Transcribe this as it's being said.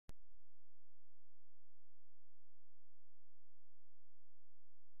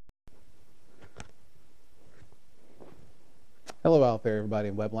Hello out there, everybody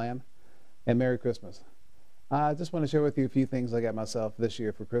in Webland, and Merry Christmas. I just want to share with you a few things I got myself this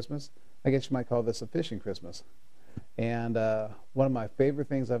year for Christmas. I guess you might call this a fishing Christmas. And one of my favorite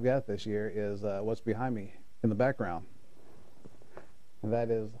things I've got this year is what's behind me in the background. And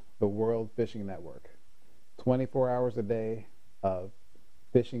that is the World Fishing Network. 24 hours a day of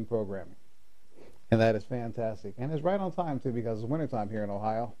fishing programming. And that is fantastic. And it's right on time, too, because it's wintertime here in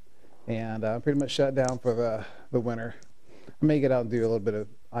Ohio. And I'm pretty much shut down for the winter. I may get out and do a little bit of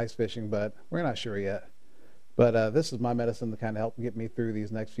ice fishing, but we're not sure yet. But this is my medicine to kind of help get me through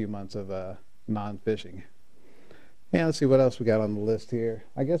these next few months of non-fishing. And let's see what else we got on the list here.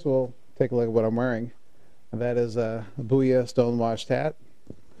 I guess we'll take a look at what I'm wearing. And that is a Booyah stonewashed hat,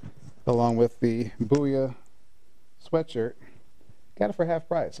 along with the Booyah sweatshirt. Got it for half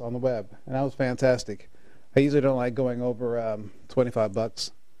price on the web, and that was fantastic. I usually don't like going over 25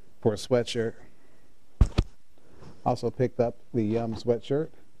 bucks for a sweatshirt. Also picked up the Yum sweatshirt.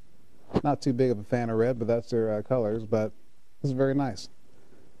 Not too big of a fan of red, but that's their colors, but this is very nice.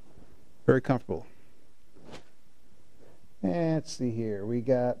 Very comfortable. And let's see here. We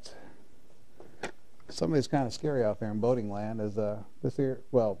got something that's kind of scary out there in boating land is this here.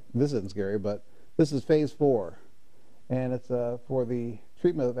 Well, this isn't scary, but this is phase 4. And it's for the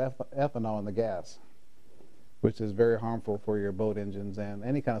treatment of ethanol in the gas, which is very harmful for your boat engines and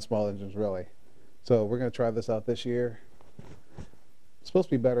any kind of small engines, really. So we're going to try this out this year. It's supposed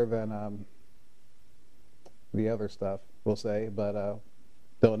to be better than the other stuff, we'll say, but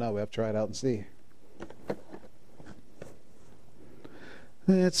don't know. We have to try it out and see.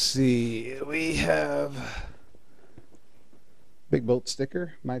 Let's see. We have big boat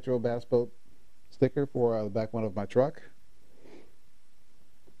sticker, nitro bass boat sticker for the back one of my truck.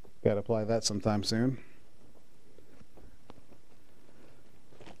 Got to apply that sometime soon.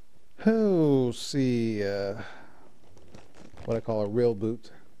 Oh, see, what I call a reel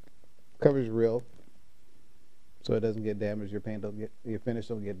boot. Covers your reel so it doesn't get damaged. Your paint don't get, your finish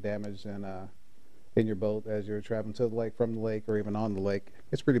don't get damaged in your boat as you're traveling to the lake, from the lake, or even on the lake.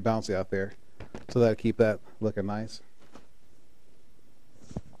 It's pretty bouncy out there, so that'll keep that looking nice.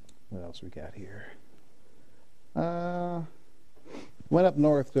 What else we got here? Went up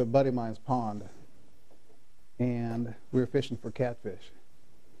north to a buddy of mine's pond, and we were fishing for catfish.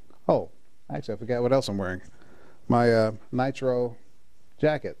 Oh, actually, I forgot what else I'm wearing. My nitro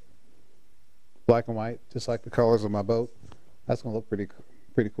jacket, black and white, just like the colors of my boat. That's going to look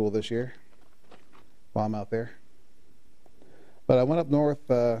pretty cool this year while I'm out there. But I went up north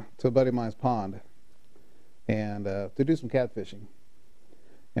to a buddy of mine's pond and to do some catfishing.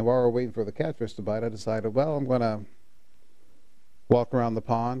 And while we were waiting for the catfish to bite, I decided, well, I'm going to walk around the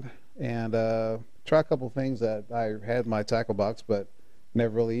pond and try a couple things that I had in my tackle box but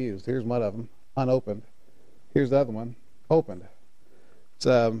never really used. Here's one of them, unopened. Here's the other one, opened. It's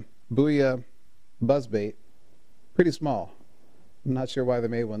Booyah buzzbait, pretty small. I'm not sure why they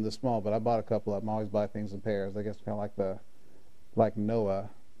made one this small, but I bought a couple of them. I always buy things in pairs. I guess kind of like Noah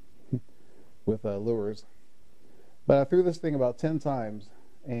with lures. But I threw this thing about 10 times,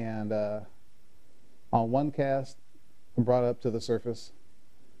 and on one cast, I brought it up to the surface,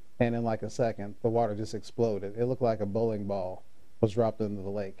 and in like a second, the water just exploded. It looked like a bowling ball was dropped into the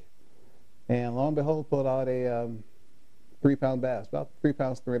lake. And lo and behold, pulled out a 3-pound bass, about 3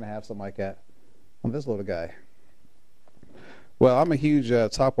 pounds, 3.5, something like that, on this little guy. Well, I'm a huge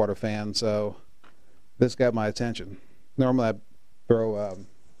Topwater fan, so this got my attention. Normally I throw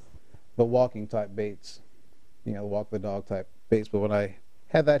the walking type baits, you know, walk the dog type baits, but when I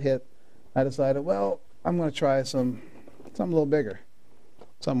had that hit, I decided, well, I'm going to try something a little bigger,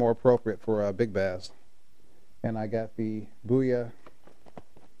 something more appropriate for a big bass. And I got the Booyah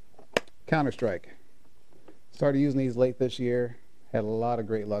Counter-Strike. Started using these late this year. Had a lot of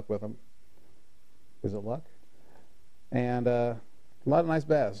great luck with them. Is it luck? And a lot of nice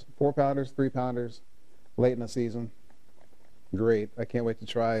bass. 4-pounders, 3-pounders, late in the season. Great. I can't wait to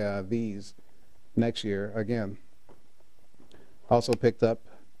try these next year again. Also picked up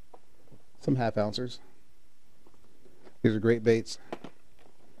some half-ouncers. These are great baits.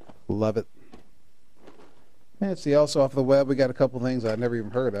 Love it. And see, also off the web, we got a couple things I've never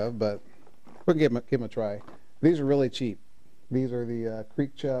even heard of, but we'll give them a try. These are really cheap. These are the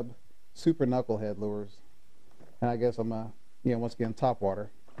Creek Chub Super Knucklehead lures. And I guess I'm, once again, Topwater.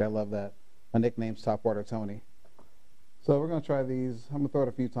 I love that. My nickname's Topwater Tony. So we're going to try these. I'm going to throw it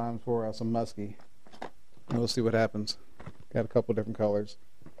a few times for some muskie. And we'll see what happens. Got a couple different colors.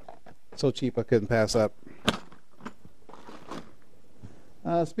 So cheap I couldn't pass up.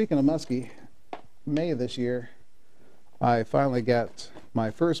 Speaking of muskie, May of this year, I finally got my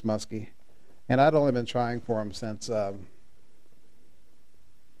first muskie, and I'd only been trying for them since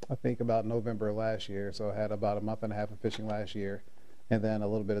I think about November last year, so I had about a month and a half of fishing last year, and then a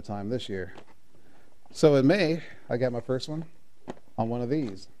little bit of time this year. So in May, I got my first one on one of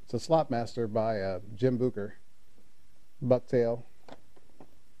these. It's a Slot Master by Jim Booker, bucktail.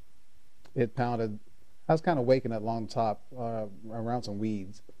 It pounded. I was kind of waking it along the top around some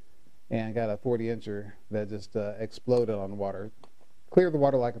weeds, and got a 40-incher that just exploded on the water. Cleared the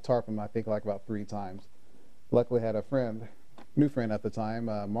water like a tarpon, I think, like about 3 times. Luckily, I had a friend, new friend at the time,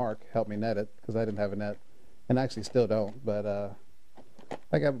 Mark, help me net it because I didn't have a net, and I actually still don't. But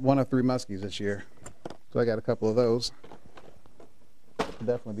I got one of 3 muskies this year, so I got a couple of those. I'll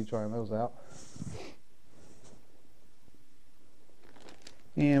definitely be trying those out.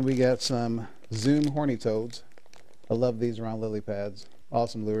 And we got some Zoom horny toads. I love these around lily pads.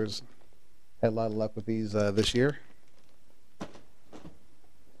 Awesome lures. Had a lot of luck with these this year.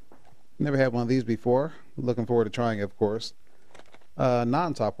 Never had one of these before. Looking forward to trying it, of course.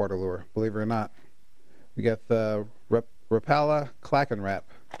 Non-topwater lure, believe it or not. We got the Rapala Clackin' Wrap.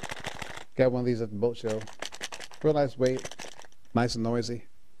 Got one of these at the boat show. Real nice weight, nice and noisy.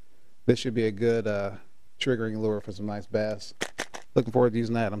 This should be a good triggering lure for some nice bass. Looking forward to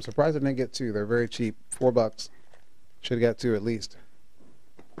using that. I'm surprised I didn't get 2. They're very cheap, $4. Should have got 2 at least.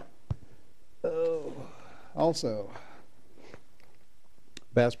 Oh, also,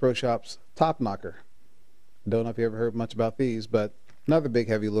 Bass Pro Shops Top Knocker. Don't know if you ever heard much about these, but another big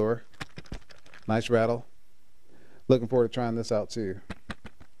heavy lure. Nice rattle. Looking forward to trying this out too.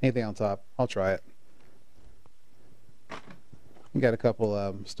 Anything on top, I'll try it. We got a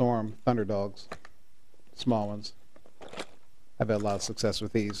couple Storm Thunder Dogs, small ones. I've had a lot of success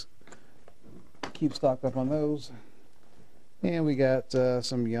with these. Keep stocked up on those. And we got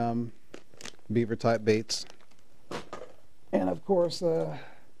some Yum beaver type baits. And of course,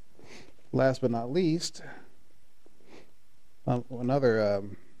 last but not least, another,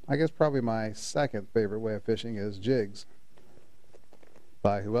 I guess probably my second favorite way of fishing is jigs.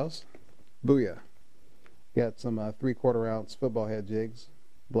 By who else? Booyah. Got some 3/4 ounce football head jigs,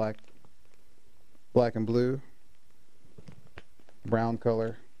 black and blue, brown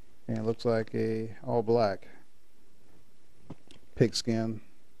color, and it looks like a all black pigskin,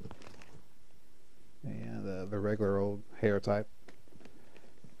 and the regular old hair type.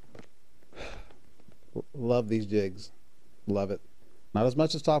 Love these jigs. Love it. Not as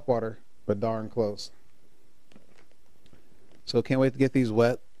much as Topwater, but darn close. So can't wait to get these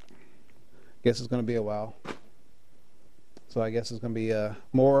wet. Guess it's going to be a while. So I guess it's going to be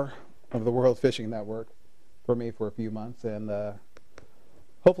more of the World Fishing Network for me for a few months, and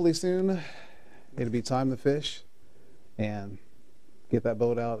hopefully soon it'll be time to fish and get that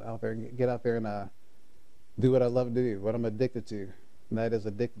boat out there, get out there and do what I love to do, what I'm addicted to, and that is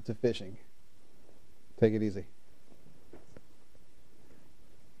addicted to fishing. Take it easy.